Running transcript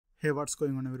Hey, what's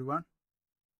going on everyone?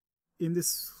 In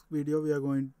this video we are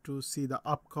going to see the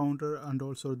up counter and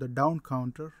also the down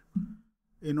counter.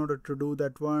 In order to do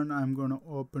that one, I'm going to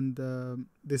open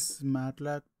this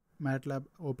MATLAB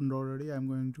opened already. I'm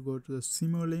going to go to the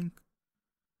Simulink,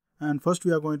 and first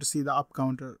we are going to see the up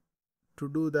counter. To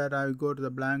do that, I go to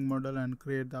the blank model and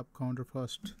create the up counter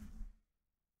first.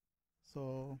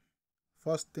 So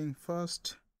first thing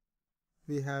first,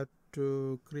 we have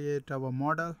to create our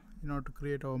model. In order to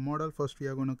create our model, first we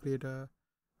are going to create a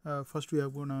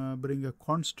bring a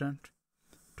constant.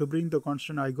 To bring the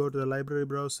constant, I go to the library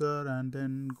browser and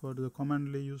then go to the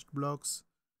commonly used blocks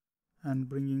and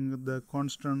bringing the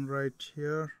constant right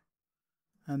here.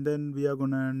 And then we are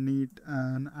going to need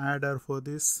an adder for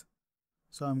this.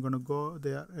 So I'm going to go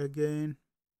there again,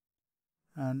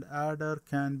 and adder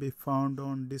can be found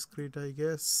on discrete, I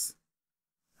guess.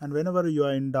 And whenever you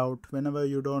are in doubt, whenever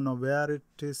you don't know where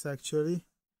it is actually,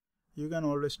 you can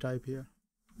always type here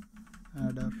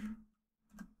adder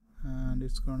and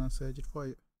it's gonna search it for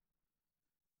you.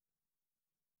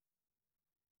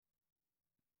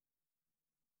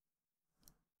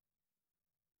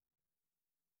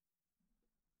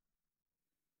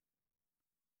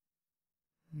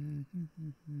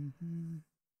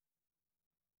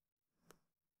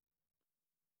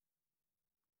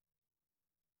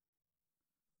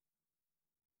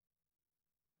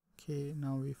 Okay,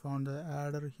 now we found the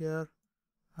adder here.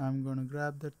 I'm gonna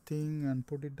grab that thing and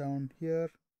put it down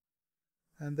here,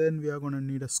 and then we are gonna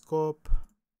need a scope.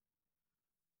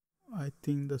 I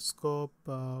think the scope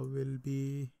will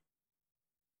be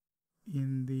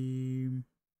in the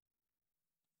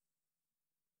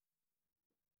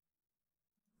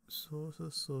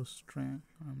sources source string.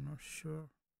 I'm not sure.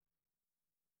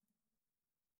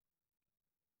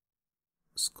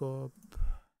 Scope.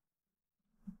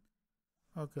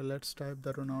 Okay, let's type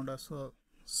that one out as well.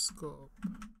 Scope.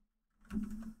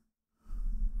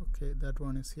 Okay, that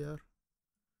one is here.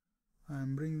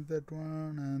 I'm bringing that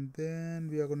one, and then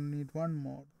we are going to need one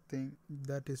more thing,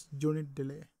 that is unit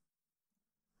delay.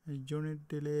 Unit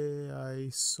delay, I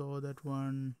saw that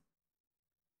one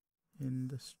in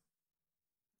this.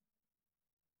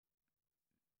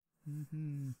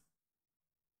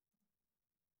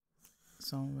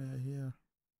 Somewhere here.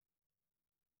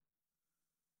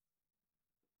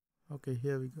 Okay,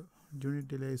 here we go. Unit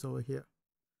delay is over here,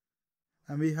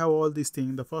 and we have all these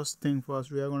things. The first thing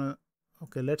first, we are gonna,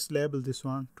 okay, let's label this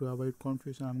one to avoid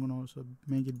confusion. I'm gonna also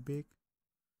make it big.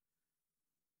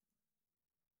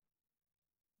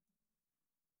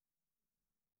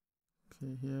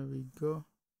 Okay, here we go.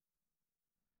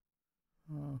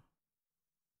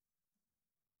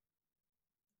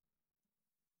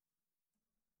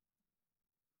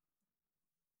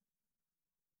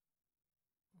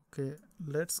 Okay,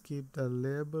 let's keep the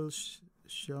label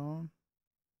shown.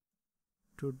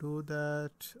 To do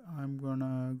that, I'm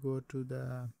gonna go to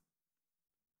the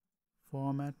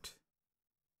format,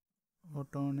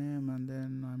 auto name, and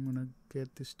then I'm gonna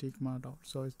get this tick marked out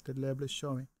so it's the label is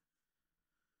showing.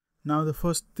 Now the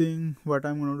first thing what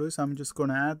I'm gonna do is I'm just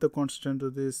gonna add the constant to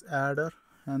this adder,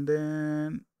 and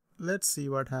then let's see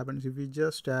what happens if we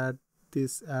just add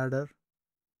this adder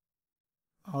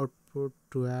output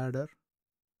to adder.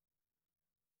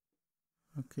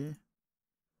 Okay,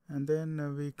 and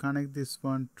then we connect this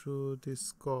one to this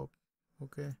scope.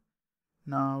 Okay,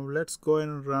 now let's go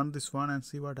and run this one and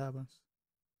see what happens.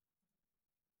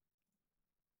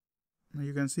 Now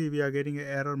you can see we are getting an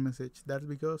error message. That's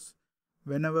because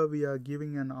whenever we are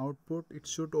giving an output, it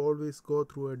should always go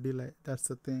through a delay. That's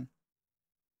the thing.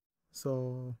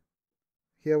 So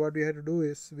here what we have to do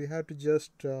is we have to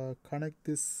just connect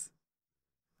this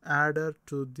adder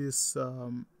to this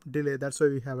delay. That's why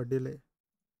we have a delay.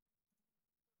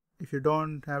 If you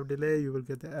don't have delay, you will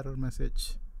get the error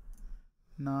message.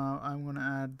 Now I'm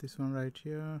gonna add this one right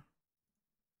here.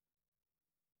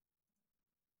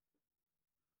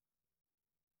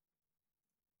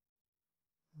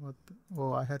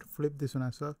 Oh, I had to flip this one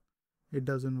as well. It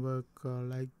doesn't work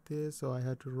like this, so I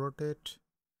had to rotate.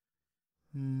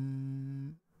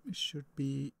 It should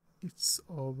be, it's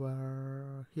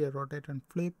over here, rotate and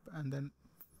flip, and then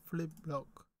flip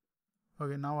block.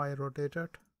 Okay, now I rotate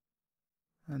it,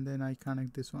 and then I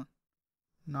connect this one.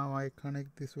 Now I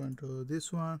connect this one to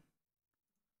this one.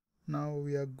 Now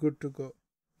we are good to go.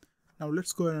 Now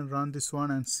let's go ahead and run this one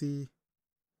and see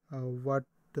what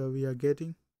we are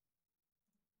getting.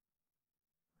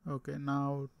 Okay,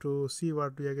 now to see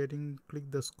what we are getting,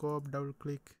 click the scope, double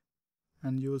click,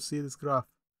 and you will see this graph.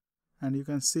 And you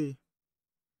can see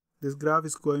this graph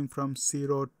is going from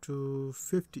 0 to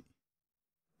 50.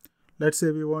 Let's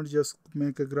say we want to just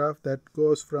make a graph that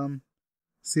goes from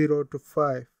 0 to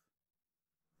 5.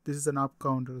 this is an up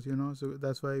counter, you know, so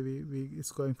that's why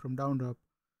it's going from down to up.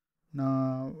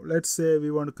 Now let's say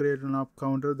we want to create an up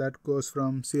counter that goes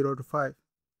from 0 to 5.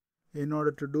 In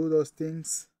order to do those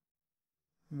things,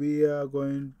 we are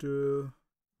going to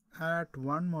add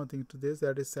one more thing to this,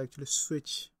 that is actually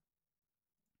switch.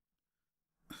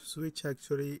 Switch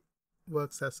actually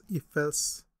works as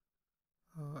if-else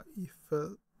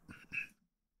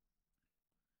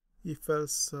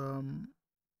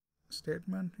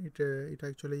statement. It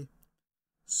actually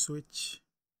switch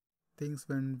things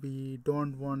when we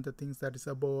don't want the things that is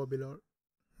above or below.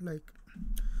 Like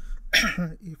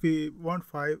if we want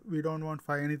 5, we don't want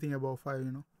 5 anything above 5,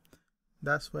 you know.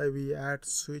 That's why we add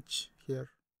switch here.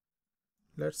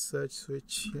 Let's search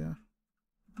switch here,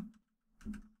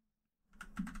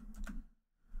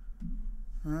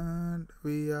 and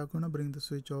we are gonna bring the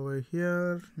switch over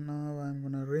here. Now I'm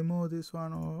gonna remove this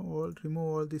one, or remove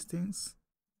all these things.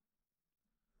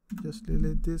 Just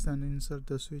delete this and insert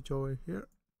the switch over here.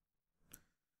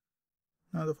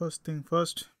 Now the first thing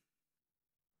first,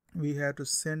 we have to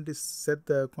set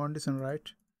the condition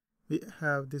right. We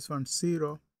have this one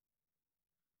 0.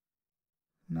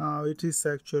 Now it is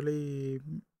actually,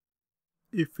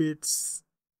 if it's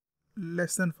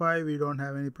less than 5, we don't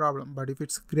have any problem, but if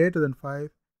it's greater than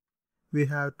 5, we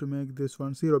have to make this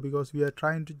one 0, because we are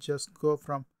trying to just go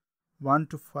from 1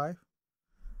 to 5.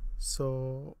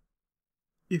 So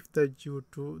if the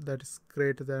u2 that is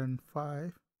greater than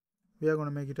 5, we are going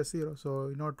to make it a 0. So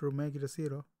in order to make it a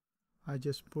 0, I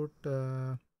just put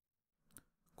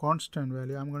constant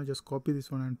value. I'm going to just copy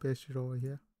this one and paste it over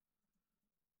here.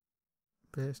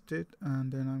 Paste it, and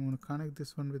then I'm going to connect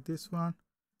this one with this one,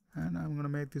 and I'm going to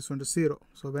make this one to 0.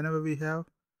 So whenever we have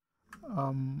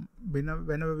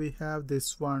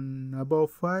this one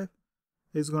above 5,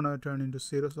 it's going to turn into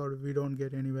 0, so we don't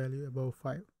get any value above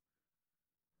 5.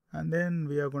 And then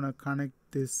we are going to connect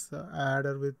this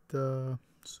adder with the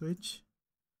switch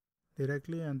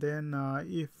directly, and then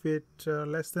if it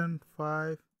less than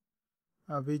 5,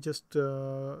 we just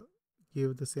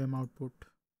give the same output,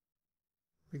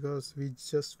 because we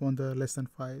just want the less than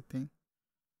 5 thing.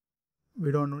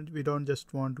 We don't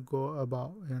just want to go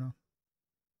above, you know.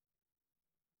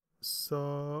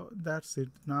 So that's it.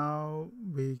 Now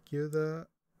we give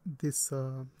this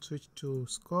switch to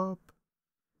scope,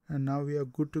 and now we are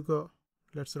good to go.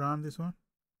 Let's run this one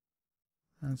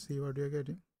and see what we are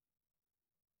getting.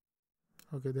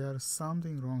 Okay, there is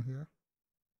something wrong here.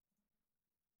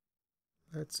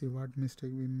 Let's see what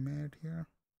mistake we made here.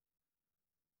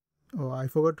 Oh, I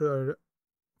forgot to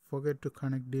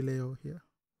connect delay over here.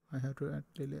 I have to add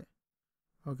delay.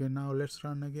 Okay, now let's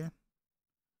run again.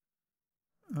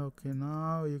 Okay,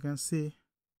 now you can see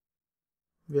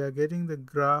we are getting the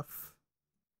graph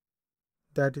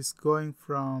that is going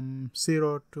from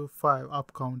 0 to 5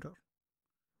 up counter.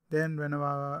 Then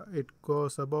whenever it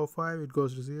goes above 5, it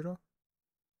goes to 0.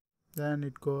 Then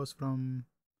it goes from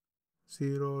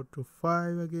 0 to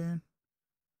 5 again,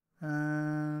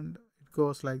 and it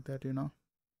goes like that, you know.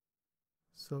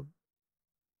 So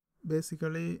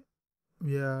basically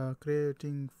we are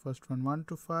creating first one 1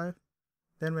 to 5,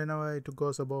 then whenever it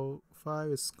goes above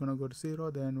 5, it's gonna go to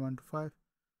 0, then 1 to 5,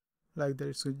 like that.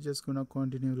 It's just gonna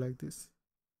continue like this.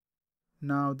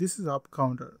 Now this is up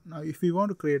counter. Now if we want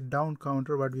to create down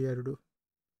counter, what we have to do?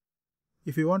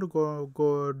 If we want to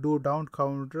go do down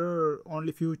counter,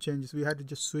 only few changes. We had to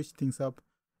just switch things up.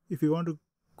 If we want to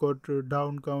go to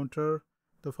down counter,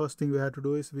 the first thing we had to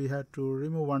do is we had to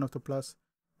remove one of the plus,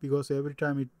 because every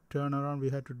time it turn around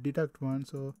we had to deduct one.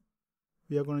 So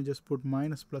we are going to just put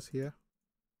minus plus here,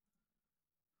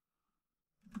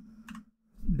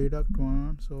 deduct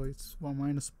 1, so it's 1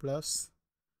 minus plus,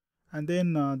 and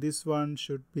then this one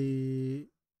should be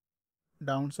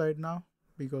downside now,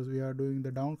 because we are doing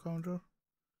the down counter.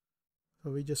 So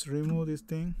we just remove this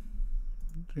thing,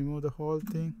 remove the whole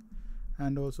thing,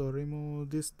 and also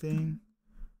remove this thing,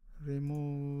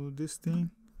 remove this thing,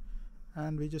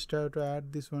 and we just have to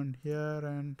add this one here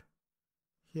and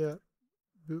here,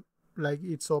 like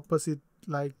it's opposite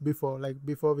like before. Like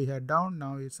before we had down,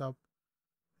 now it's up.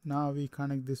 Now we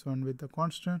connect this one with the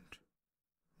constant.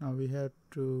 Now we have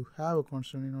to have a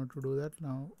constant in order to do that.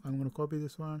 Now I'm going to copy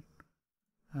this one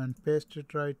and paste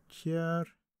it right here,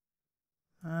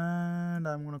 and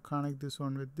I'm going to connect this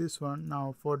one with this one.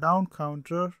 Now for down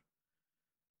counter,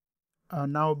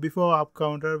 now before up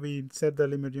counter we set the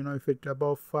limit, you know, if it's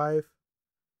above 5,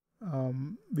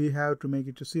 we have to make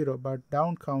it to 0, but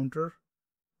down counter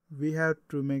we have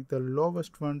to make the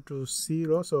lowest one to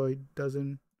 0, so it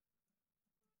doesn't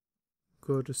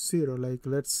go to 0. Like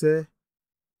let's say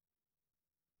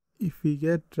if we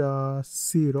get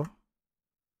 0,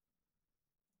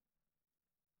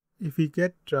 if we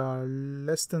get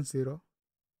less than 0,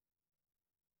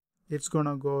 it's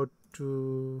gonna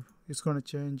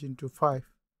change into 5.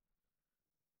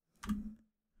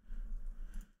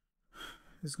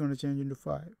 It's gonna change into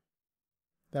 5.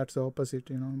 That's the opposite,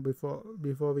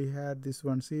 before we had this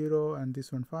one 0 and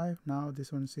this one 5. Now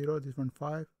this one 0, this one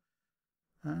 5,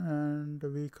 and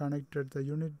we connected the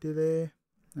unit delay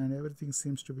and everything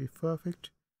seems to be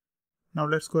perfect. Now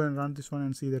let's go and run this one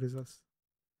and see the results.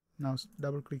 Now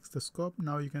double click the scope.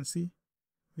 Now you can see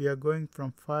we are going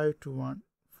from 5 to 1,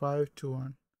 5 to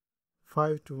 1,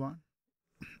 5 to 1.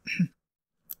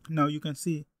 Now you can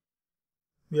see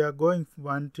we are going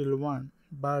 1 till 1,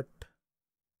 but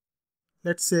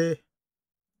let's say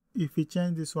if we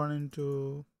change this one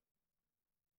into,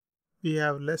 we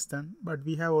have less than, but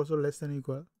we have also less than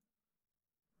equal.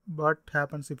 What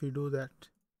happens if you do that?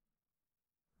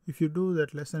 If you do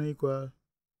that less than equal,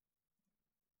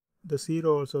 the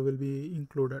 0 also will be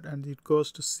included and it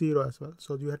goes to 0 as well.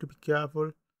 So you have to be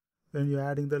careful when you're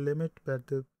adding the limit, but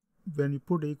when you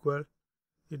put equal,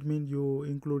 it means you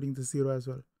including the 0 as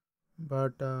well.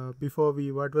 But before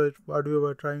what we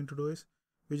were trying to do is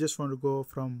we just want to go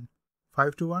from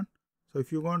 5 to 1. So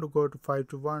if you want to go to 5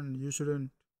 to 1, you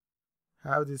shouldn't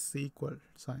have this equal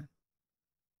sign,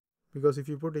 because if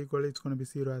you put equal, it's going to be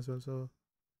 0 as well. So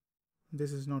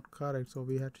this is not correct, so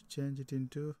we have to change it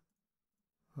into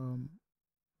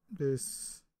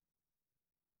this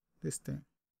thing.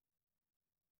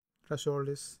 Threshold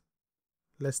is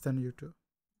less than u2.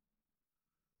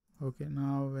 Okay,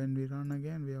 now when we run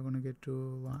again, we are going to get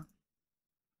to 1.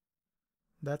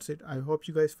 That's it. I hope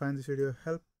you guys find this video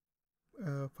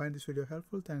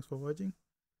helpful. Thanks for watching.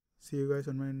 See you guys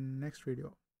on my next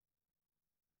video.